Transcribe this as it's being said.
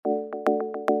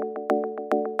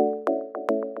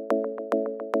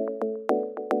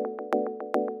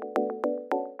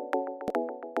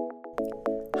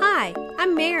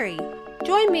Mary.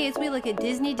 Join me as we look at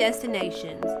Disney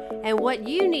destinations and what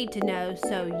you need to know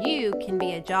so you can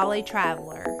be a jolly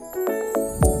traveler.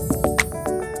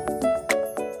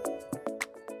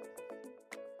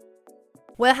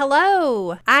 Well,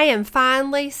 hello! I am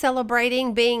finally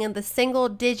celebrating being in the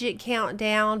single-digit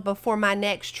countdown before my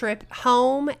next trip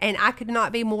home, and I could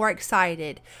not be more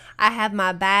excited. I have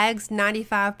my bags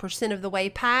 95% of the way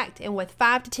packed, and with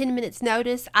 5 to 10 minutes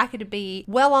notice, I could be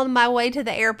well on my way to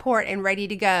the airport and ready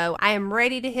to go. I am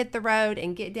ready to hit the road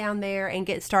and get down there and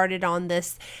get started on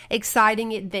this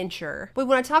exciting adventure. We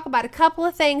want to talk about a couple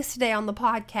of things today on the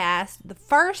podcast. The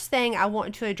first thing I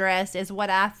want to address is what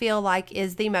I feel like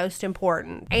is the most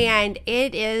important. And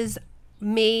it is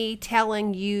me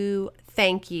telling you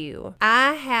thank you.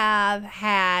 I have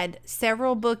had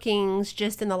several bookings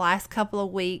just in the last couple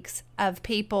of weeks of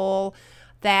people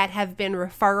that have been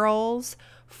referrals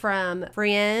from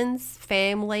friends,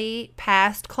 family,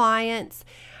 past clients.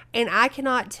 And I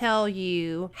cannot tell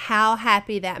you how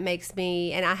happy that makes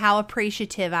me and how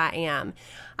appreciative I am.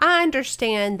 I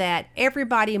understand that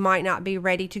everybody might not be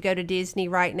ready to go to Disney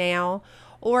right now,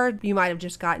 or you might have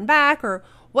just gotten back, or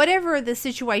whatever the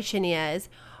situation is.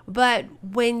 But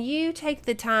when you take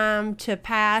the time to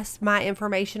pass my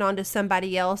information on to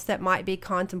somebody else that might be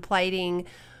contemplating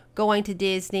going to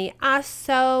Disney, I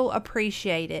so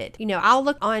appreciate it. You know, I'll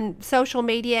look on social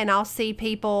media and I'll see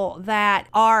people that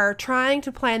are trying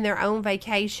to plan their own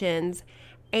vacations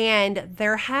and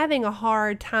they're having a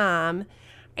hard time.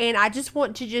 And I just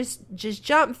want to just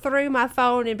jump through my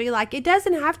phone and be like, it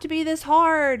doesn't have to be this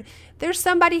hard. There's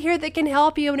somebody here that can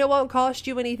help you and it won't cost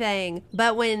you anything.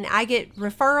 But when I get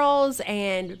referrals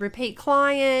and repeat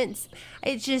clients,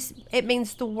 it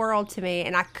means the world to me.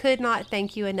 And I could not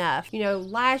thank you enough. You know,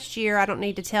 last year, I don't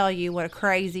need to tell you what a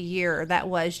crazy year that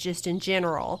was just in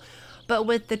general. But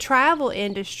with the travel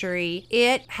industry,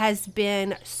 it has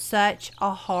been such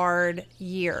a hard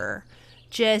year.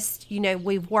 Just, you know,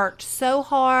 we've worked so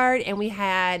hard and we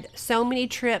had so many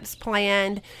trips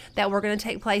planned that were going to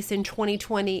take place in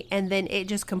 2020, and then it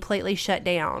just completely shut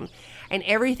down. And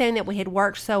everything that we had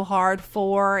worked so hard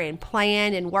for and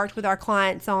planned and worked with our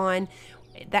clients on,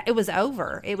 that it was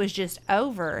over. It was just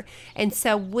over. And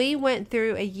so we went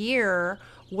through a year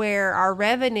where our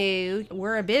revenue,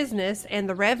 we're a business, and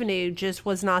the revenue just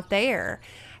was not there.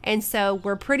 And so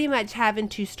we're pretty much having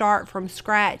to start from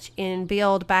scratch and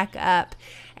build back up.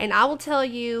 And I will tell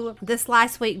you, this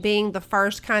last week being the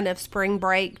first kind of spring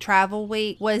break travel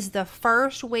week was the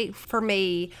first week for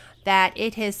me that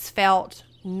it has felt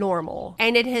normal.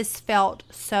 And it has felt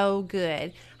so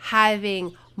good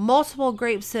having multiple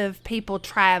groups of people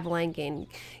traveling and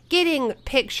getting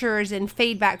pictures and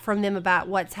feedback from them about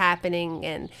what's happening.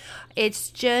 And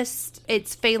it's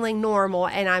feeling normal,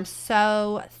 and I'm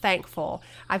so thankful.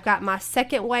 I've got my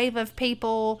second wave of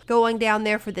people going down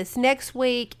there for this next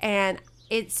week, and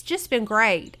it's just been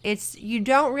great. You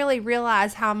don't really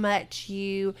realize how much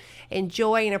you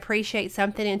enjoy and appreciate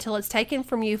something until it's taken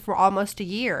from you for almost a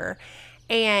year.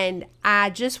 And I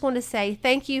just want to say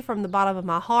thank you from the bottom of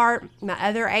my heart. My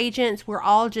other agents, we're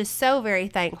all just so very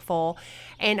thankful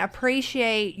and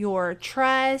appreciate your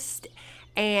trust.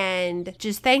 And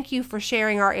just thank you for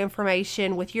sharing our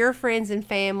information with your friends and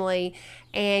family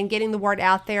and getting the word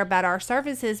out there about our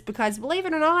services, because believe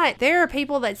it or not, there are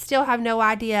people that still have no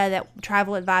idea that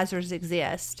travel advisors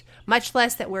exist, much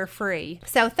less that we're free.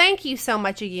 So thank you so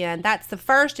much again. That's the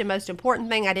first and most important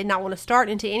thing. I did not want to start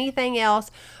into anything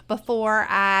else before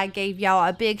I gave y'all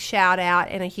a big shout out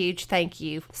and a huge thank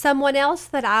you. Someone else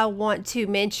that I want to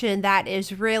mention that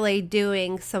is really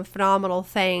doing some phenomenal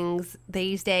things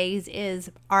these days is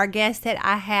our guest that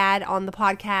I had on the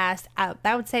podcast.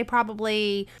 I would say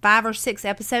probably 5 or 6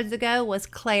 episodes ago was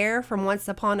Claire from Once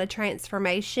Upon a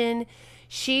Transformation.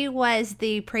 She was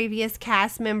the previous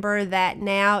cast member that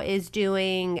now is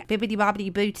doing Bibbidi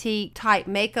Bobbidi Boutique type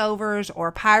makeovers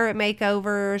or pirate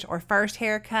makeovers or first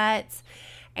haircuts.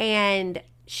 And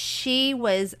she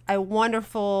was a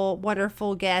wonderful,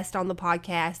 wonderful guest on the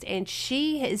podcast. And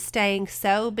she is staying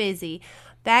so busy.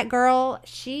 That girl,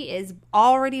 she is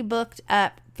already booked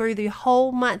up through the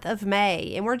whole month of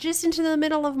May, and we're just into the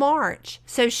middle of March.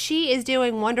 So she is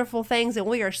doing wonderful things, and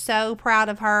we are so proud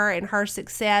of her and her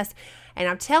success. And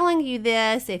I'm telling you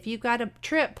this, if you've got a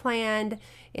trip planned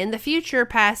in the future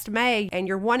past May and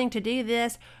you're wanting to do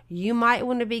this, you might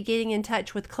want to be getting in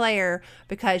touch with Claire,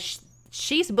 because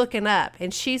she's booking up,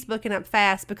 and she's booking up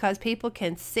fast, because people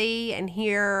can see and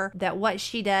hear that what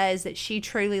she does, that she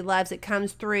truly loves, it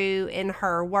comes through in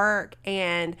her work,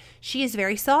 and she is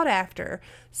very sought after.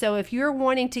 So if you're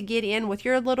wanting to get in with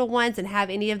your little ones and have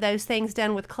any of those things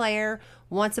done with Claire,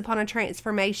 Once Upon a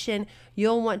Transformation,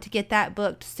 you'll want to get that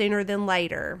booked sooner than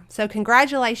later. So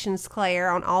congratulations,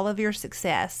 Claire, on all of your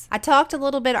success. I talked a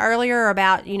little bit earlier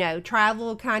about,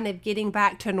 travel kind of getting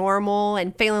back to normal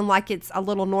and feeling like it's a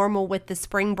little normal with the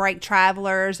spring break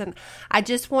travelers. And I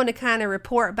just want to kind of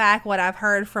report back what I've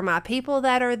heard from my people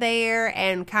that are there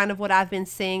and kind of what I've been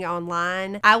seeing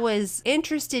online. I was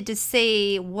interested to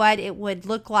see what it would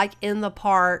look like in the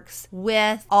parks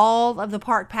with all of the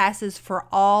park passes for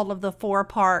all of the 4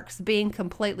 parks being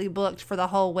completely booked for the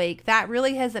whole week. That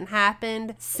really hasn't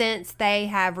happened since they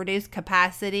have reduced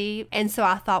capacity. And so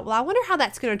I thought, well, I wonder how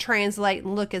that's going to translate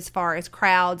and look as far as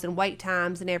crowds and wait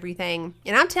times and everything.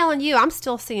 And I'm telling you, I'm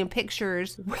still seeing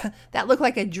pictures that look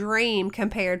like a dream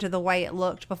compared to the way it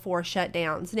looked before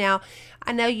shutdowns. Now,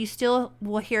 I know you still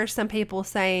will hear some people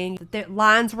saying that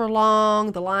lines were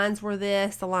long, the lines were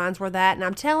this, the lines were that. And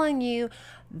I'm telling you,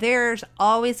 there's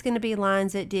always going to be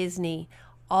lines at Disney.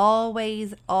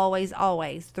 Always, always,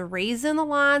 always. The reason the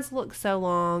lines look so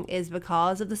long is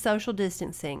because of the social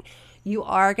distancing. You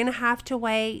are going to have to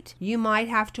wait. You might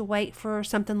have to wait for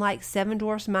something like Seven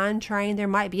Dwarfs Mine Train. There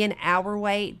might be an hour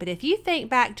wait. But if you think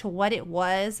back to what it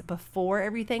was before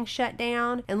everything shut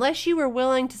down, unless you were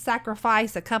willing to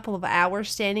sacrifice a couple of hours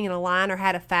standing in a line or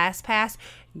had a fast pass,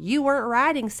 you weren't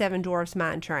riding Seven Dwarfs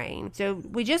Mine Train. So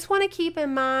we just want to keep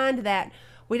in mind that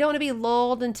we don't want to be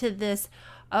lulled into this,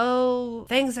 oh,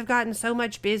 things have gotten so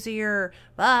much busier.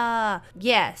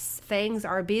 Yes, things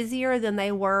are busier than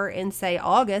they were in, say,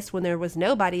 August when there was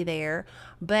nobody there.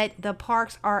 But the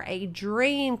parks are a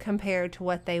dream compared to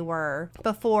what they were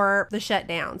before the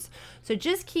shutdowns. So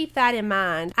just keep that in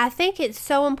mind. I think it's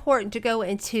so important to go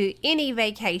into any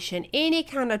vacation, any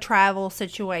kind of travel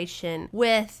situation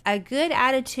with a good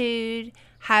attitude,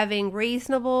 having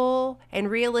reasonable and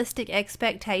realistic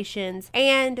expectations,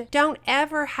 and don't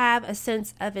ever have a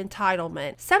sense of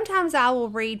entitlement. Sometimes I will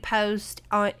read posts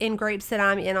in groups that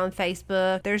I'm in on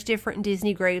Facebook. There's different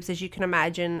Disney groups, as you can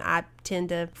imagine. I tend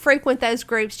to frequent those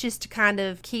groups just to kind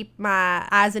of keep my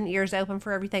eyes and ears open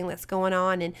for everything that's going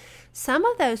on. And some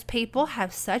of those people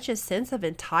have such a sense of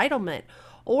entitlement.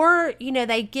 Or,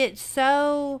 they get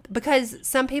so, because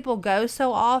some people go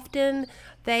so often,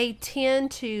 they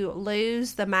tend to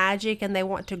lose the magic and they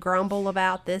want to grumble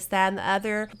about this, that, and the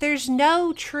other. There's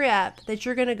no trip that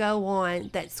you're going to go on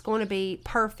that's going to be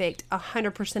perfect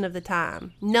 100% of the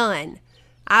time. None.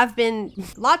 I've been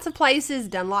lots of places,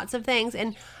 done lots of things,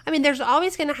 and there's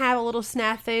always going to have a little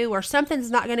snafu or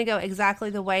something's not going to go exactly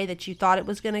the way that you thought it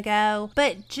was going to go,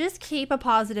 but just keep a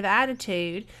positive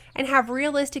attitude and have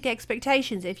realistic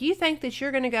expectations. If you think that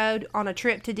you're going to go on a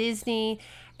trip to Disney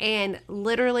and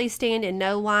literally stand in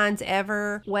no lines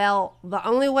ever, well, the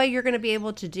only way you're going to be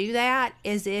able to do that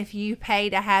is if you pay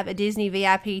to have a Disney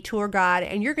VIP tour guide,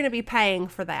 and you're going to be paying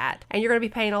for that, and you're going to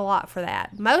be paying a lot for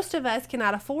that. Most of us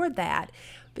cannot afford that.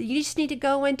 But you just need to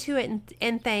go into it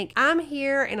and think, I'm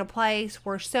here in a place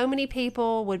where so many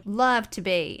people would love to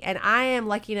be, and I am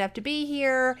lucky enough to be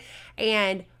here.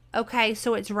 And okay,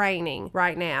 so it's raining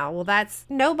right now. Well,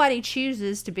 nobody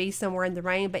chooses to be somewhere in the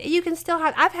rain, but you can still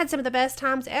I've had some of the best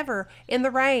times ever in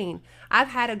the rain. I've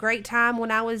had a great time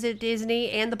when I was at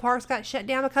Disney and the parks got shut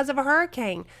down because of a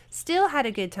hurricane. Still had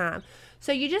a good time.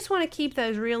 So you just want to keep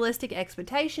those realistic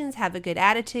expectations, have a good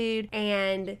attitude,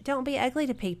 and don't be ugly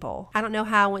to people. I don't know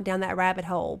how I went down that rabbit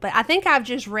hole, but I think I've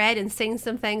just read and seen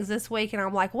some things this week, and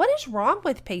I'm like, what is wrong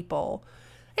with people?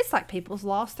 It's like people's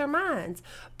lost their minds.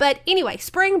 But anyway,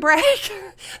 spring break,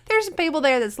 there's some people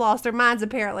there that's lost their minds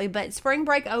apparently, but spring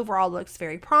break overall looks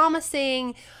very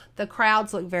promising. The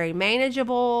crowds look very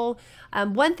manageable.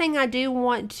 One thing I do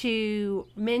want to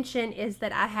mention is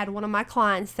that I had one of my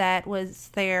clients that was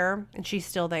there, and she's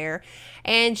still there,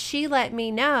 and she let me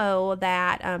know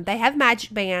that they have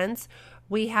magic bands.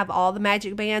 We have all the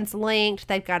magic bands linked.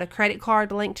 They've got a credit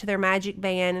card linked to their magic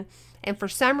band. And for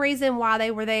some reason, while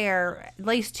they were there, at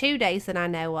least 2 days that I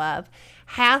know of,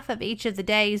 half of each of the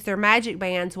days their magic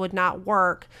bands would not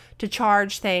work to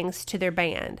charge things to their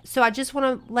band. So I just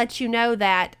want to let you know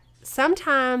that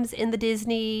sometimes in the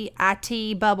Disney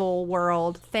IT bubble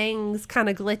world, things kind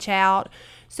of glitch out.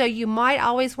 So you might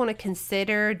always want to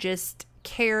consider just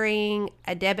carrying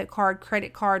a debit card,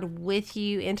 credit card with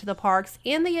you into the parks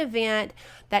in the event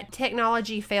that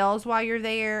technology fails while you're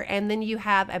there, and then you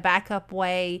have a backup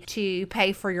way to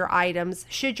pay for your items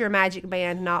should your magic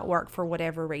band not work for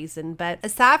whatever reason. But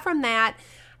aside from that,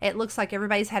 it looks like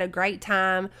everybody's had a great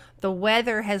time. The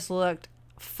weather has looked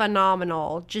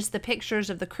phenomenal. Just the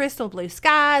pictures of the crystal blue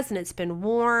skies, and it's been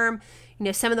warm.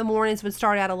 Some of the mornings would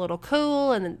start out a little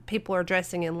cool, and then people are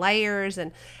dressing in layers,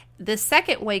 and this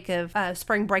second week of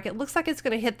spring break, it looks like it's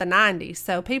going to hit the 90s.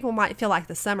 So people might feel like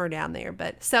the summer down there.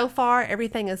 But so far,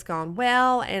 everything has gone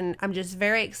well. And I'm just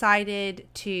very excited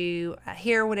to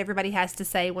hear what everybody has to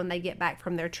say when they get back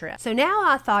from their trip. So now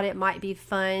I thought it might be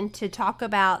fun to talk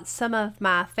about some of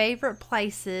my favorite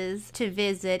places to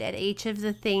visit at each of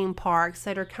the theme parks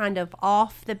that are kind of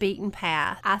off the beaten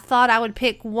path. I thought I would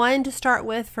pick one to start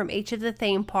with from each of the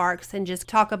theme parks and just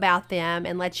talk about them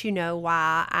and let you know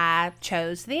why I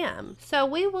chose them. So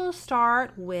we will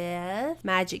start with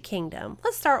Magic Kingdom.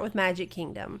 Let's start with Magic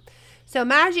Kingdom. So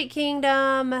Magic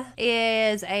Kingdom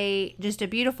is just a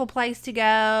beautiful place to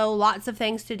go, lots of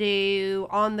things to do,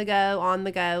 on the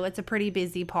go. It's a pretty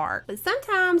busy park. But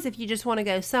sometimes if you just want to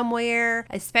go somewhere,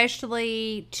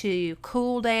 especially to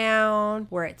cool down,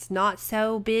 where it's not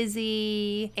so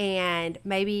busy, and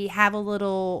maybe have a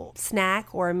little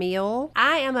snack or a meal,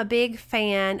 I am a big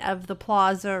fan of the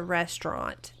Plaza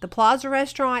Restaurant. The Plaza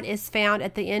Restaurant is found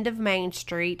at the end of Main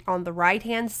Street on the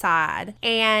right-hand side,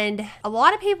 and a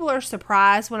lot of people are surprised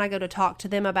when I go to talk to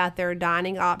them about their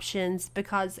dining options,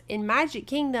 because in Magic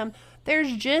Kingdom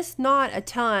there's just not a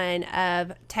ton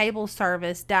of table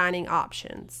service dining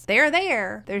options.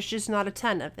 There's just not a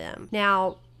ton of them.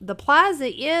 Now, the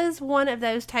Plaza is one of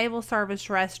those table service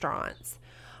restaurants,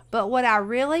 but what I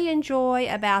really enjoy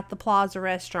about the Plaza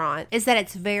Restaurant is that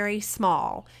it's very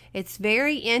small. It's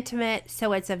very intimate,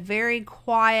 so it's a very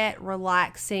quiet,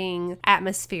 relaxing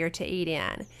atmosphere to eat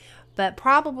in. But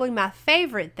probably my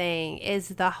favorite thing is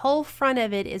the whole front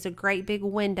of it is a great big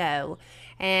window.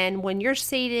 And when you're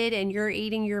seated and you're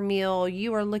eating your meal,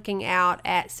 you are looking out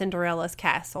at Cinderella's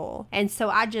castle. And so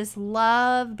I just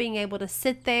love being able to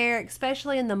sit there,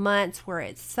 especially in the months where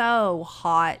it's so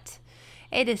hot.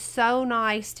 It is so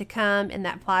nice to come in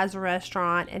that Plaza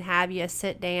Restaurant and have you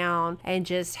sit down and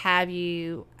just have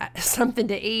you something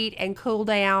to eat and cool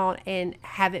down and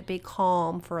have it be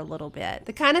calm for a little bit.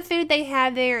 The kind of food they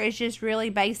have there is just really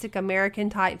basic American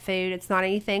type food. It's not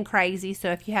anything crazy.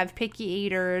 So if you have picky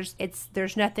eaters,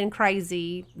 there's nothing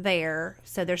crazy there.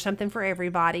 So there's something for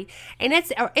everybody. And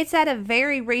it's at a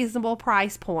very reasonable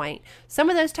price point. Some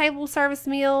of those table service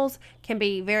meals can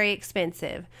be very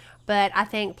expensive, but I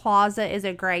think Plaza is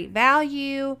a great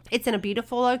value. It's in a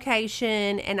beautiful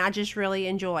location, and I just really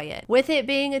enjoy it. With it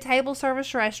being a table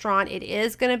service restaurant, it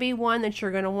is going to be one that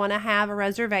you're going to want to have a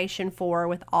reservation for.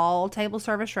 With all table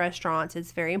service restaurants,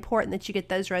 it's very important that you get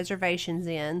those reservations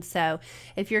in. So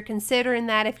if you're considering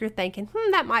that, if you're thinking,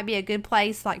 that might be a good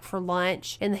place like for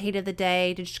lunch in the heat of the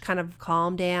day to just kind of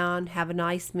calm down, have a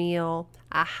nice meal,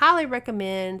 I highly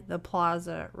recommend the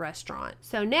Plaza Restaurant.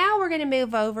 So now we're going to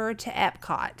move over to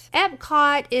Epcot.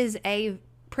 Epcot is a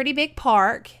pretty big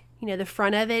park. You know, the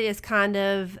front of it is kind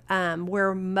of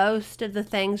where most of the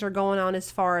things are going on as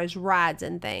far as rides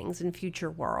and things in Future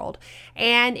World.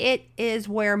 And it is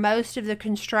where most of the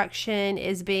construction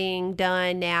is being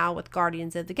done now with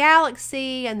Guardians of the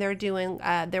Galaxy. And they're doing,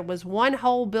 there was one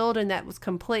whole building that was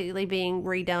completely being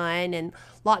redone and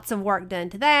lots of work done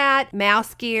to that.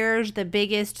 Mouse Gears, the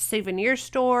biggest souvenir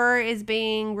store, is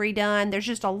being redone. There's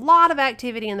just a lot of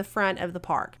activity in the front of the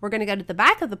park. We're going to go to the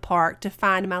back of the park to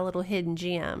find my little hidden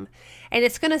gem. And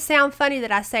it's going to sound funny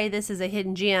that I say this is a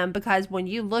hidden gem, because when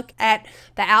you look at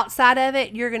the outside of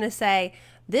it, you're going to say,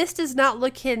 this does not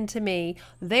look hidden to me.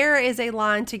 There is a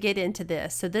line to get into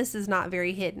this, so this is not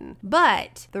very hidden.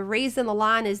 But the reason the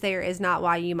line is there is not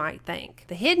why you might think.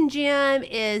 The hidden gem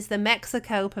is the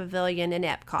Mexico Pavilion in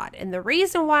Epcot. And the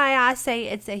reason why I say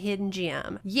it's a hidden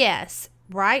gem, yes,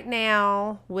 right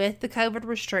now, with the COVID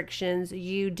restrictions,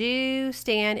 you do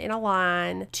stand in a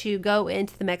line to go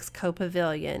into the Mexico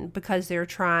Pavilion because they're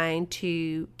trying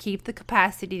to keep the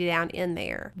capacity down in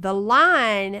there. The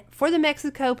line for the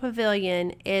Mexico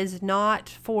Pavilion is not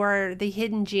for the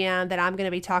hidden gem that I'm going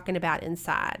to be talking about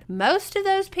inside. Most of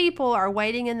those people are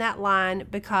waiting in that line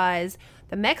because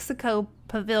the Mexico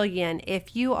Pavilion,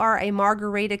 if you are a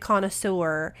margarita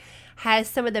connoisseur, has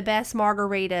some of the best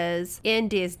margaritas in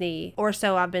Disney, or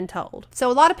so I've been told.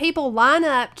 So a lot of people line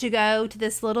up to go to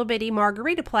this little bitty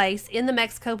margarita place in the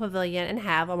Mexico Pavilion and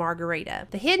have a margarita.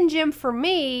 The hidden gem for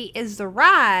me is the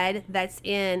ride that's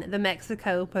in the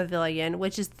Mexico Pavilion,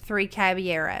 which is the Three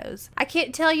Caballeros. I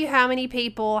can't tell you how many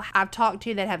people I've talked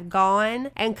to that have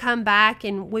gone and come back,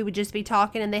 and we would just be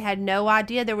talking and they had no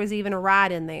idea there was even a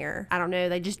ride in there. I don't know,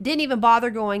 they just didn't even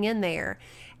bother going in there.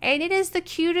 And it is the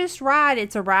cutest ride.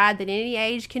 It's a ride that any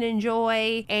age can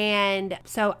enjoy. And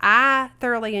so I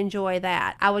thoroughly enjoy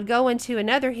that. I would go into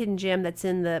another hidden gem that's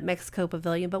in the Mexico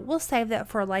Pavilion, but we'll save that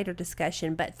for a later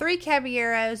discussion. But Three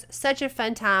Caballeros, such a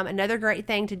fun time. Another great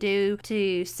thing to do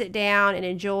to sit down and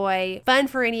enjoy. Fun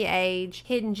for any age.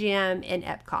 Hidden gem in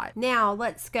Epcot. Now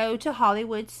let's go to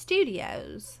Hollywood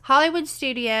Studios. Hollywood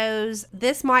Studios,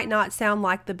 this might not sound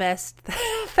like the best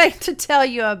thing to tell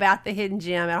you about the hidden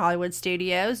gem at Hollywood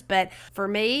Studios, but for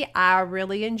me, I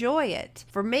really enjoy it.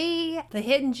 For me, the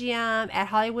hidden gem at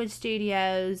Hollywood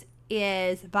Studios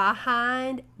is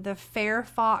behind the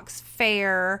Fairfox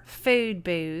Fair food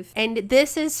booth. And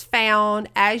this is found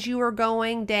as you are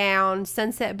going down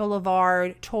Sunset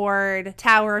Boulevard toward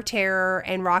Tower of Terror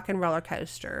and Rock and Roller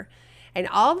Coaster. And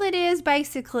all it is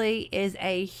basically is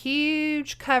a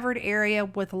huge covered area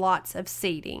with lots of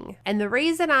seating. And the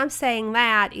reason I'm saying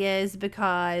that is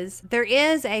because there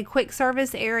is a quick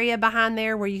service area behind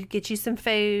there where you could get you some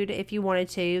food if you wanted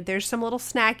to. There's some little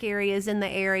snack areas in the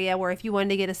area where if you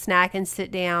wanted to get a snack and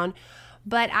sit down.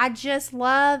 But I just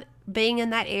love being in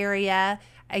that area.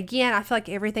 Again, I feel like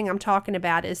everything I'm talking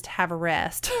about is to have a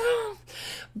rest.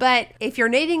 But if you're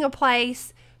needing a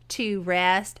place to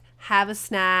rest, have a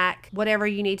snack, whatever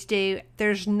you need to do,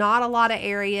 there's not a lot of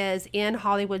areas in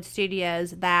Hollywood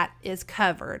Studios that is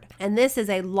covered. And this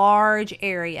is a large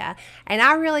area. And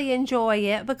I really enjoy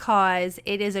it because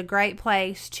it is a great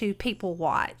place to people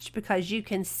watch, because you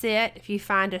can sit if you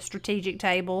find a strategic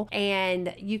table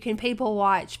and you can people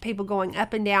watch people going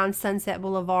up and down Sunset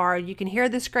Boulevard. You can hear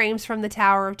the screams from the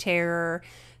Tower of Terror.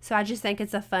 So I just think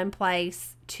it's a fun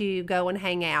place to go and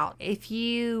hang out. If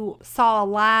you saw a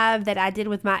live that I did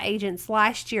with my agents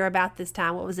last year about this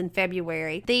time, what was in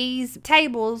February, these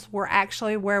tables were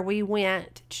actually where we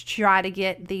went to try to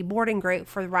get the boarding group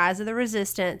for Rise of the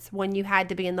Resistance when you had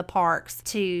to be in the parks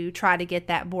to try to get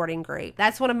that boarding group.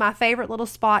 That's one of my favorite little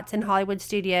spots in Hollywood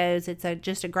Studios. It's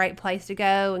just a great place to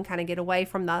go and kind of get away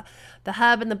from the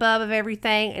hub and the bub of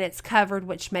everything, and it's covered,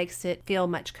 which makes it feel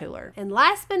much cooler. And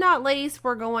last but not least,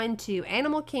 we're going to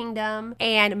Animal Kingdom,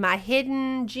 and my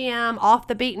hidden gem off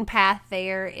the beaten path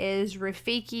there is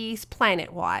Rafiki's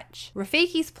Planet Watch.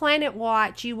 Rafiki's Planet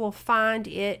Watch, you will find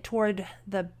it toward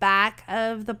the back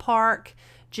of the park,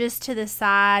 just to the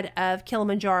side of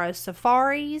Kilimanjaro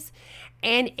Safaris.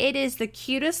 And it is the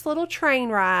cutest little train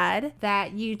ride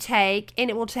that you take, and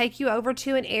it will take you over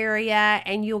to an area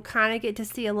and you'll kind of get to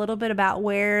see a little bit about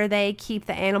where they keep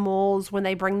the animals when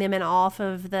they bring them in off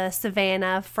of the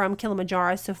savannah from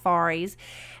Kilimanjaro Safaris.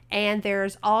 And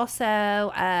there's also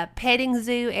a petting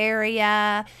zoo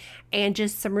area and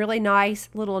just some really nice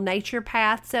little nature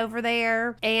paths over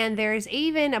there. And there's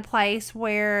even a place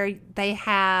where they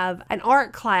have an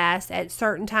art class at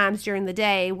certain times during the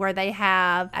day where they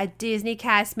have a Disney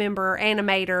cast member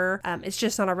animator. It's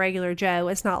just not a regular Joe.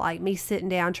 It's not like me sitting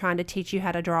down trying to teach you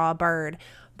how to draw a bird.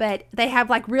 But they have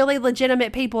like really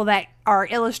legitimate people that are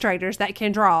illustrators that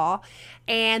can draw,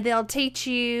 and they'll teach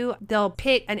you, they'll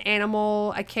pick an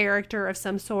animal, a character of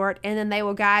some sort, and then they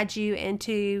will guide you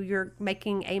into your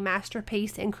making a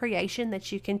masterpiece in creation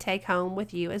that you can take home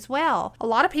with you as well. A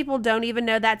lot of people don't even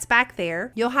know that's back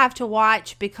there. You'll have to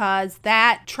watch because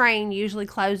that train usually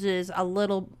closes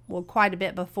quite a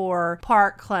bit before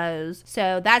park close.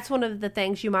 So that's one of the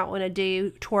things you might want to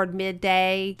do toward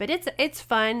midday. But it's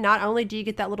fun. Not only do you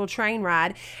get that little train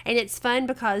ride, and it's fun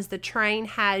because the train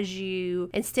has you,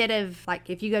 instead of like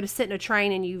if you go to sit in a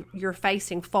train and you're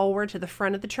facing forward to the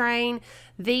front of the train,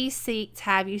 these seats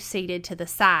have you seated to the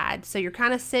side. So you're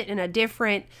kind of sitting in a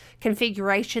different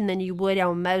configuration than you would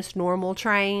on most normal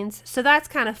trains. So that's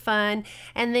kind of fun.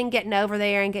 And then getting over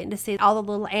there and getting to see all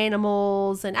the little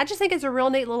animals. And I just think it's a real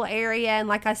neat little area. And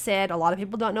like I said, a lot of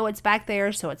people don't know what's back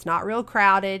there. So it's not real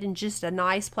crowded and just a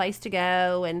nice place to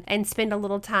go and spend a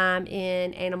little time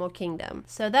in Animal Kingdom.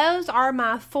 So those are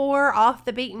my 4 off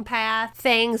the beaten path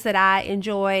things that I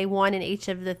enjoy, one in each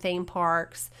of the theme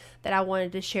parks, that I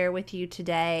wanted to share with you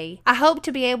today. I hope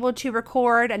to be able to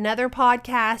record another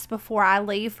podcast before I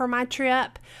leave for my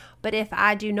trip, but if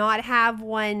I do not have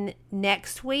one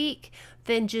next week,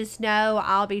 then just know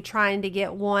I'll be trying to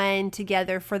get one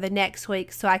together for the next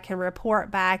week so I can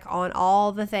report back on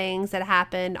all the things that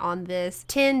happened on this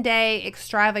 10-day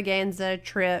extravaganza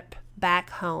trip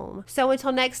back home. So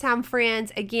until next time,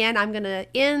 friends, again, I'm going to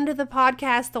end the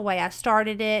podcast the way I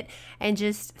started it, and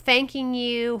just thanking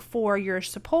you for your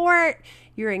support,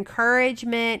 your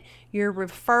encouragement, your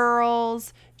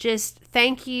referrals. Just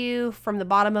thank you from the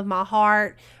bottom of my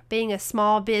heart. Being a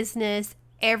small business,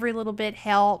 every little bit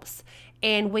helps.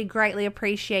 and we greatly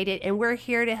appreciate it, and we're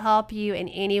here to help you in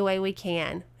any way we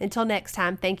can. Until next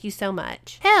time, thank you so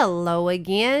much. Hello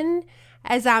again.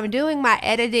 As I'm doing my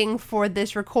editing for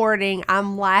this recording,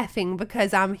 I'm laughing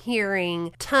because I'm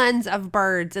hearing tons of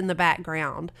birds in the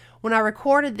background. When I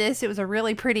recorded this, it was a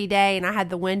really pretty day and I had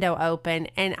the window open,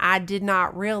 and I did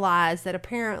not realize that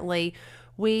apparently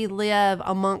we live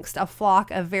amongst a flock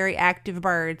of very active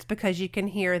birds because you can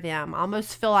hear them. I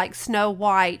almost feel like Snow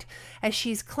White as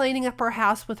she's cleaning up her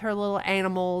house with her little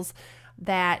animals,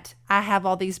 that I have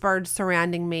all these birds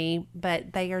surrounding me,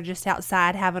 but they are just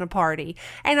outside having a party.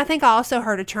 And I think I also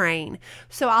heard a train.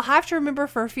 So I'll have to remember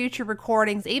for future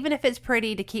recordings, even if it's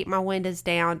pretty, to keep my windows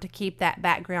down, to keep that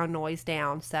background noise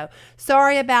down. So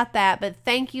sorry about that, but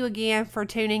thank you again for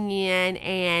tuning in,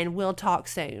 and we'll talk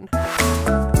soon.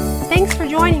 Thanks for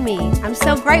joining me. I'm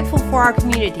so grateful for our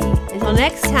community. Until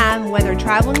next time, whether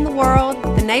traveling the world,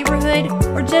 the neighborhood,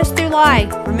 or just through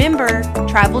life, remember,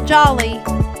 travel jolly.